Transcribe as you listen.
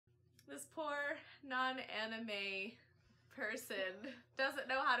This poor non-anime person doesn't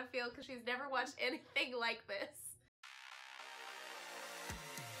know how to feel because she's never watched anything like this.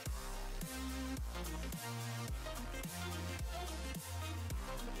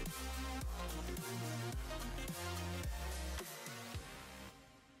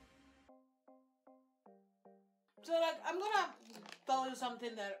 So like, I'm gonna tell you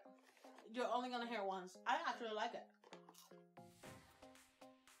something that you're only gonna hear once. I actually like it.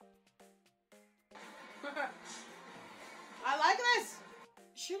 I like this.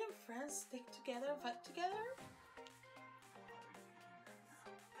 Shouldn't friends stick together and fight together?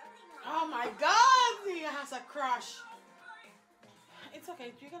 Oh my god, he has a crush. It's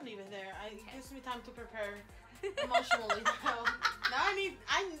okay, you can leave it there. It gives me time to prepare emotionally. Now I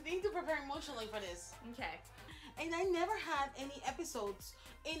need to prepare emotionally for this. Okay. And I never had any episodes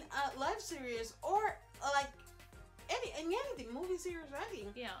in a live series or like anything, movie series or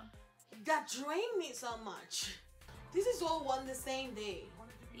anything. Yeah. That drained me so much. This is all one the same day.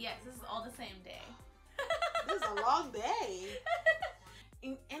 Yes, this is all the same day. This is a long day.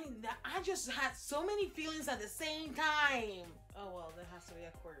 And I just had so many feelings at the same time. Oh well, there has to be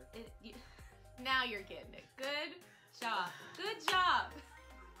a quarter. Now you're getting it. Good job. Good job.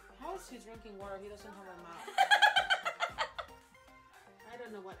 How is he drinking water? He doesn't have a mouth. I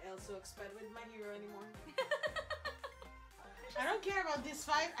don't know what else to expect with my hero anymore. I don't care about this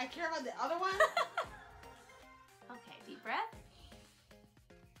fight. I care about the other one. Okay, deep breath.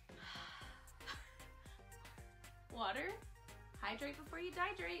 Water. Hydrate before you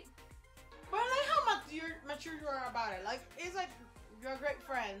dihydrate. But I like how mature you are about it. Like, it's like you're a great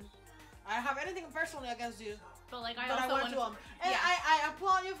friend. I don't have anything personally against you. But like, I went to him. And yeah. I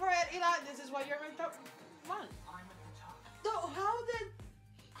applaud you for it. You know, this is what you're meant to want. So how did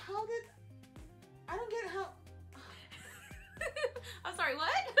I don't get how. I'm sorry,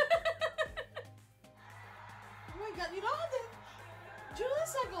 what? Oh my god, you know the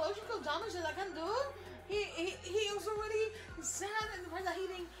psychological damage that I can do? He was already sad and the part that he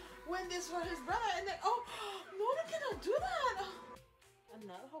didn't win this for his brother, and then no, they cannot do that. I'm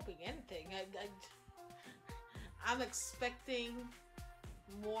not hoping anything. I'm expecting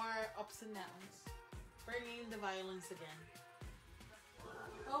more ups and downs. Bringing the violence again.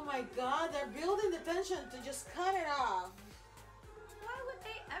 Oh my god, they're building the tension to just cut it off. Why would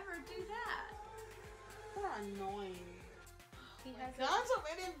they ever do that? They're annoying. He has so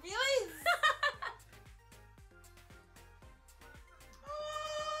many feelings.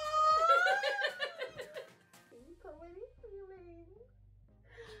 So many feelings.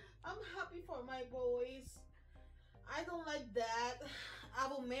 I'm happy for my boys. I don't like that. I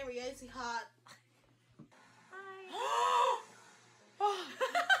will marry Icy Hot. Hi. I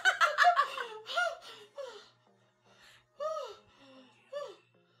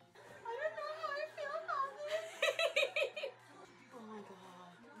don't know how I feel about this. Oh my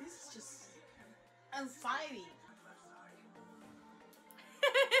god. This is just anxiety.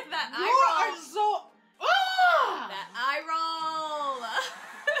 That you eye roll. Are so That eye roll.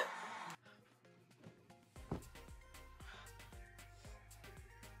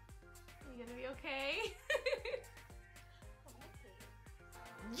 You gonna be okay?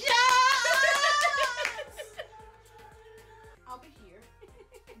 Yes! I'll be here,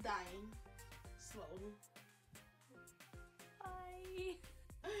 dying slowly. Bye.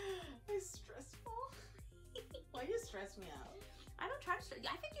 It's stressful. Why you stress me out? I don't try to stress.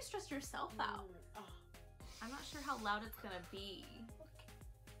 I think you stressed yourself out. I'm not sure how loud it's gonna be.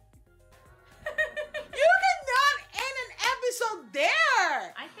 You cannot end an episode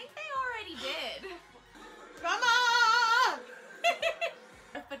there! I think they already did. Come on!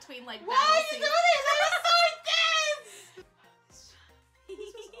 Between like why are you doing this? That is so intense!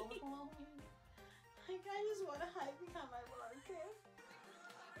 This is overwhelming. Like, I just want to hide behind my blanket.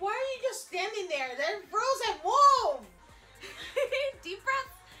 Why are you just standing there? They're frozen. Move! Deep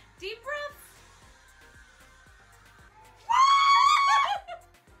breath. Deep breath.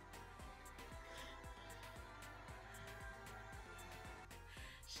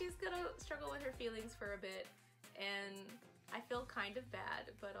 She's gonna struggle with her feelings for a bit, and I feel kind of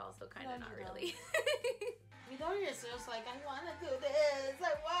bad, but also kind of not really. You know, you're just like, I want to do this,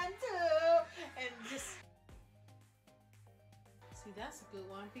 I want to, and just... See, that's a good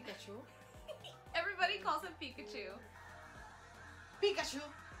one, Pikachu. Everybody calls him Pikachu. Pikachu!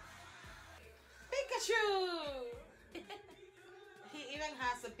 Pikachu! He even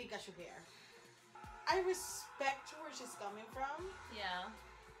has the Pikachu hair. I respect where she's coming from. Yeah.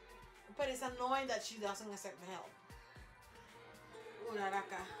 But it's annoying that she doesn't accept the help.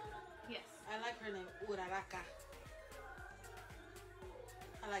 Uraraka. Yes. I like her name, Uraraka.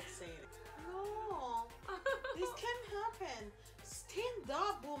 I like saying it. No, this can't happen. Stand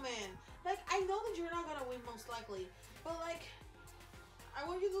up, woman. Like, I know that you're not gonna win most likely, but like, I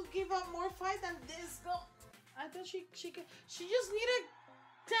want you to give up more fight than this. Go. I thought she just needed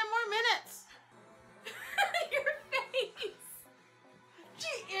 10 more minutes. Your face.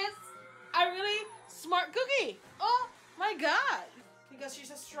 She is a really smart cookie. Oh my god. Because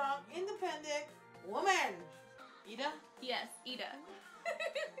she's a strong, independent woman. Ida? Yes, Ida.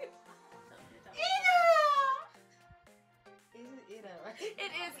 Ida! Is it Ida, right?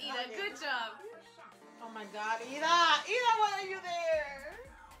 It is Ida. Okay. Good job. Oh my god, Ida! Ida, why are you there?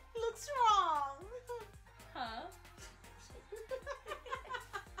 Looks wrong. Huh?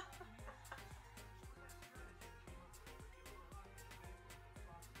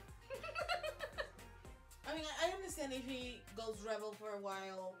 I mean, I understand if he goes rebel for a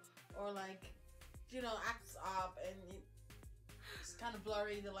while, or like, you know, acts up and it's kind of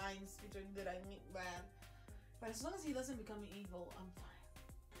blurry the lines between good and bad. But as long as he doesn't become evil, I'm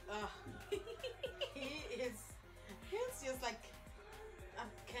fine. He's just like a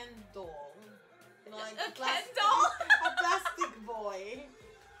Ken doll. You know, like A Ken doll? A plastic boy.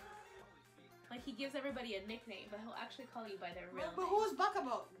 Like, he gives everybody a nickname, but he'll actually call you by their real But name. who's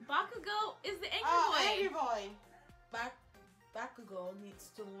Bakugo? Bakugo is the angry Oh, boy. angry boy. Bakugo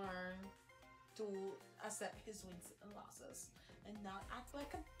needs to learn to accept his wins and losses and not act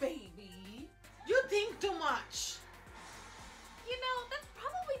like a baby. You think too much. You know, that's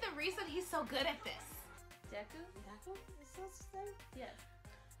probably the reason he's so good at this. Deku? Deku? Is that his name? Yes.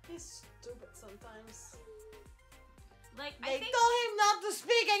 He's stupid sometimes. Like, They I think... told him not to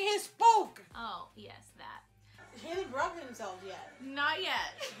speak and he spoke. Oh, yes, that. He didn't broke himself yet. Not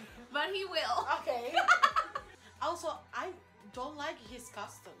yet, but he will. Okay. Also, I don't like his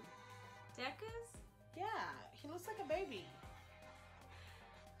costume. Deku's? Yeah, he looks like a baby.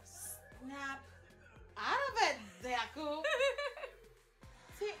 Snap out of it, Deku.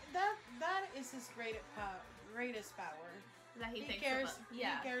 See, that is his greatest power. That he thinks cares. about.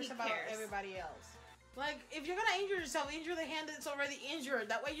 Yeah, he cares about everybody else. Like, if you're gonna injure yourself, injure the hand that's already injured.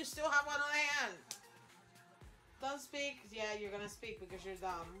 That way, you still have one other hand. Don't speak. Yeah, you're gonna speak because you're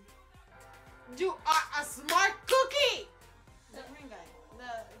dumb. You are a smart cookie. The green guy,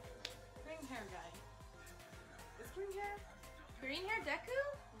 the green hair guy. Is green hair? Green hair Deku?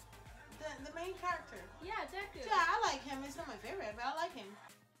 The main character. Yeah, Deku. Yeah, I like him. He's not my favorite, but I like him.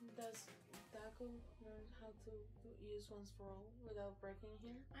 Does Deku learn how to use once for all without breaking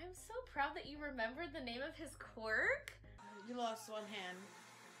him? I'm so proud that you remembered the name of his quirk. You lost one hand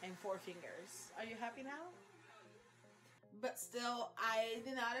and 4 fingers. Are you happy now? But still, I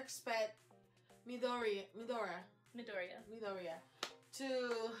did not expect Midoriya to...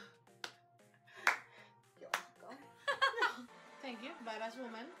 You're welcome. Thank you, badass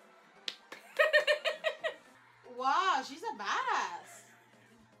woman. Wow, she's a badass.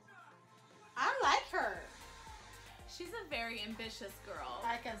 I like her. She's a very ambitious girl.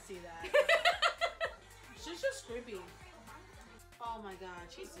 I can see that. She's just creepy. Oh my god,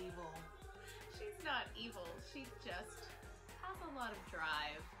 she's evil. She's not evil. She just has a lot of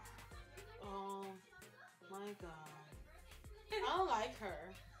drive. Oh my god. I don't like her.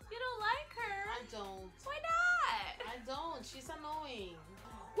 You don't like her? I don't. Why not? I don't. She's annoying.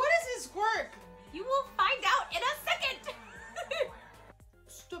 What is his quirk? You will find out in a second.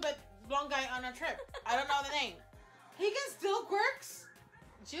 Stupid blonde guy on a trip. I don't know the name. He can steal quirks?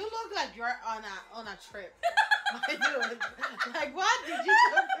 You look like you're on a trip. My dude. Like, what did you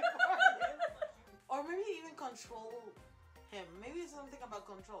do before this? Or maybe even control him. Maybe it's something about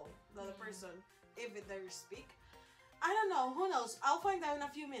control the other person, if they speak. I don't know. Who knows? I'll find out in a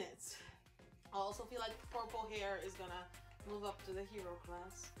few minutes. I also feel like purple hair is gonna move up to the hero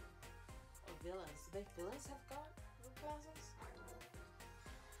class. Or villains. Do they villains have got classes?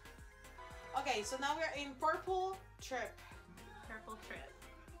 Okay, so now we're in purple trip. Purple trip.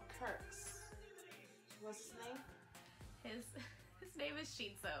 Kirks. What's his name? His name is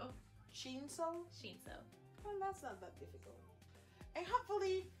Shinso. Shinso? Shinso. Well, that's not that difficult. And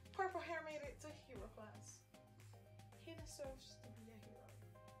hopefully, purple hair made it to hero class. He deserves to be a hero.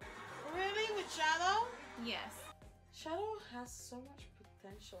 Really? With Shadow? Yes. Shadow has so much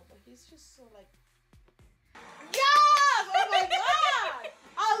potential, but he's just so like... Yes! Oh my god!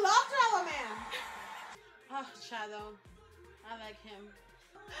 I love Shadow Man! Oh, Shadow. I like him.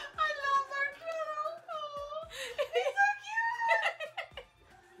 I love our Shadow! Oh, he's so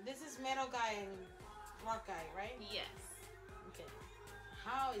cute! This is Metal Guy and Rock Guy, right? Yes. Okay.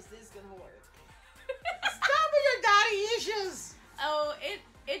 How is this gonna work? Stop with your daddy issues! Oh,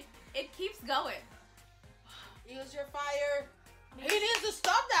 it keeps going. Use your fire. He needs to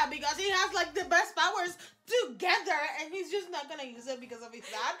stop that because he has like the best powers together and he's just not gonna use it because of his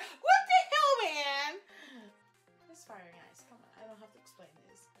dad. What the hell, man? He's firing ice. Come on, I don't have to explain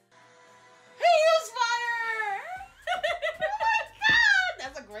this. He used fire! Oh my god!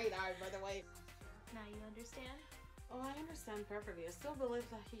 That's a great art, by the way. Now you understand? Oh, I understand perfectly. I still believe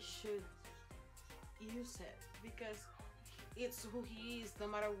that he should use it because it's who he is no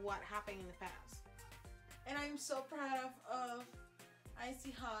matter what happened in the past. And I'm so proud of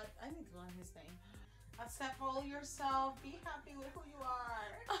Icy Hot. I need to learn his name. Accept all yourself. Be happy with who you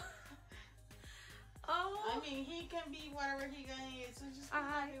are. Oh. I mean, he can be whatever he is. So just be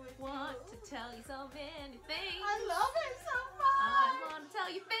happy with you. I want to tell you so many things. I love him so much. I want to tell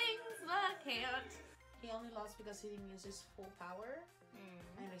you things, but I can't. He only lost because he didn't use his full power.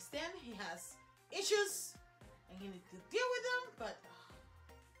 I understand he has issues and he needs to deal with them, but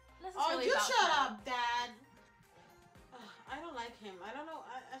Really you shut time. up, Dad. I don't like him. I don't know.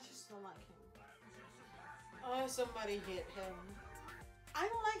 I just don't like him. Oh, somebody hit him. I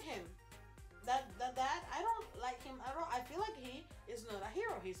don't like him. That I don't like him at all. I feel like he is not a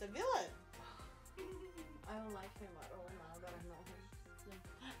hero. He's a villain. I don't like him at all now that I know him. Yeah.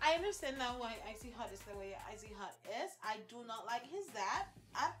 I understand now why Icy Hot is the way Icy Hot is. I do not like his dad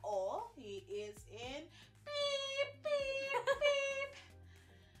at all. He is in beep, beep, beep.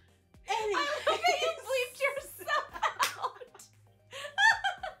 Anyway. I love that you bleeped yourself out.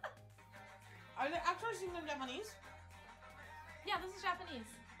 Are the actors in Japanese? Yeah, this is Japanese.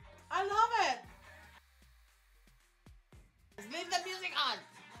 I love it. Leave the music on.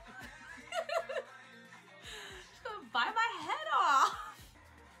 She's gonna bite my head off.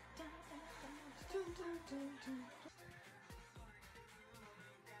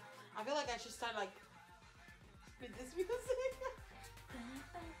 I feel like I should start like with this music.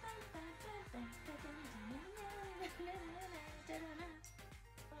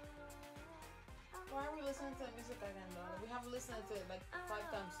 Why are we listening to the music again though? We haven't listened to it like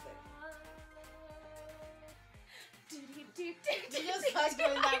 5 times today. You just like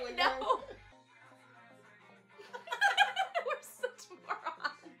doing that with no. your... We're such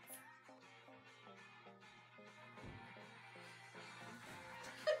morons.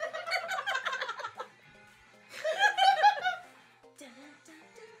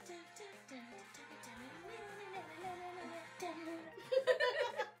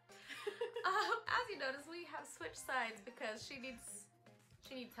 As you notice, we have switched sides because she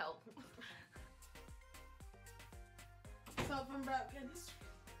needs help. So from Brad, can this...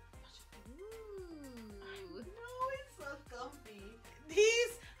 Ooh. No, it's so comfy.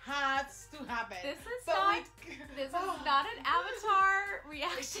 These has to happen. This is But not. we- This is not an Avatar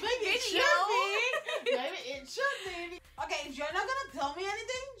reaction Maybe it video. should be. Maybe it should be. Okay, if you're not gonna tell me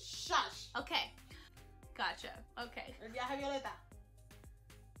anything, shush. Okay, gotcha. Okay, El viaje Violeta.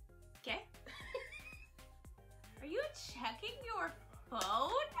 okay. Are you checking your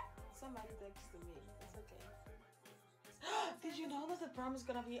phone? Somebody texted me. It's okay. Did you know that the prom is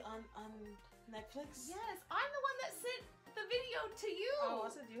gonna be on Netflix? Yes, I'm the one that sent the video to you. Oh,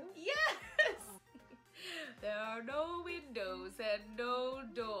 was it you? Yes. There are no windows and no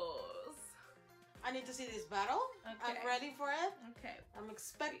doors. I need to see this battle. Okay. I'm ready for it. Okay. I'm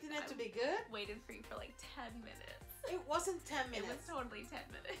expecting it to be good. Waited for you for like 10 minutes. It wasn't 10 It was minutes. totally 10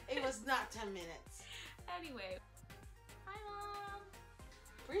 minutes. It was not 10 minutes. Anyway. Hi, Mom.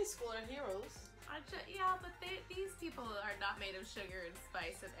 Preschooler heroes. Yeah, but these people are not made of sugar and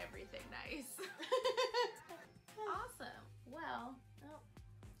spice and everything nice. Awesome. Well,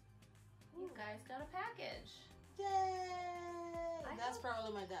 you guys got a package. Yay! That's hope-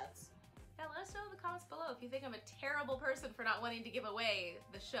 probably my dad's. Yeah, let us know in the comments below if you think I'm a terrible person for not wanting to give away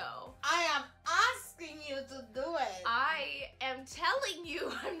the show. I am asking you to do it. I am telling you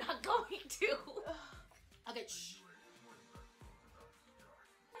I'm not going to. Okay, shh.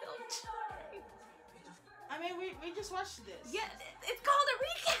 Don't. I mean, we just watched this. Yeah, it's called a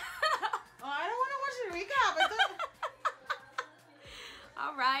recap. Oh, I don't want to watch the recap. I thought...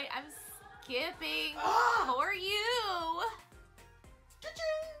 All right, I'm skipping Ah! for you.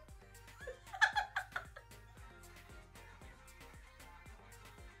 Cha-ching!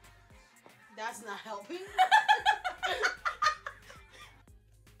 That's not helping.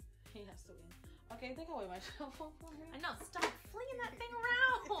 He has to win. Okay, take away my cell phone from here. I know, stop flinging that thing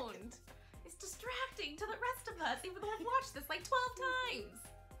around. It's distracting to the rest of us, even though I've watched this like 12 times.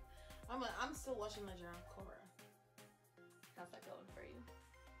 I'm still watching my Jerome Cora. How's that going for you?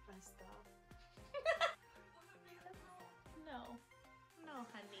 I stop. No. No,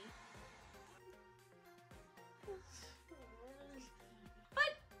 honey. But.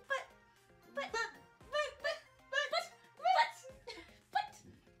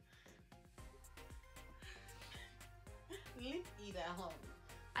 sleep eat at home.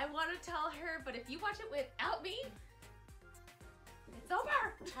 I want to tell her, but if you watch it without me, it's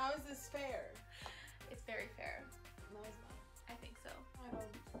over. How is this fair? It's very fair. No, it's not. I think so. I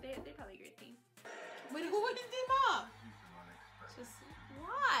don't. They probably agree with me. Wait, who would team up? Just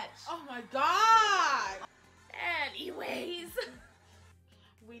watch. Oh my god! Anyways.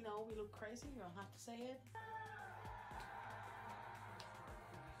 We know we look crazy. You don't have to say it.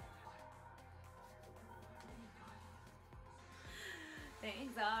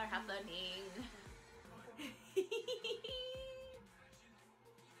 Things are happening.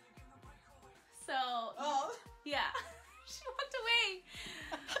 So, yeah, she walked away.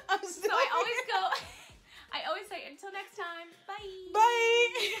 So I always say, until next time, bye.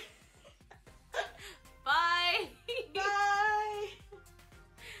 Bye. Bye. Bye.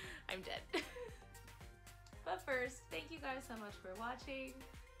 I'm dead. But first, thank you guys so much for watching.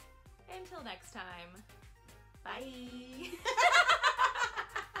 Until next time, bye.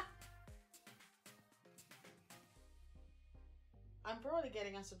 I'm probably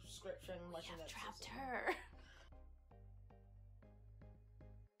getting a subscription watching that. Trapped her.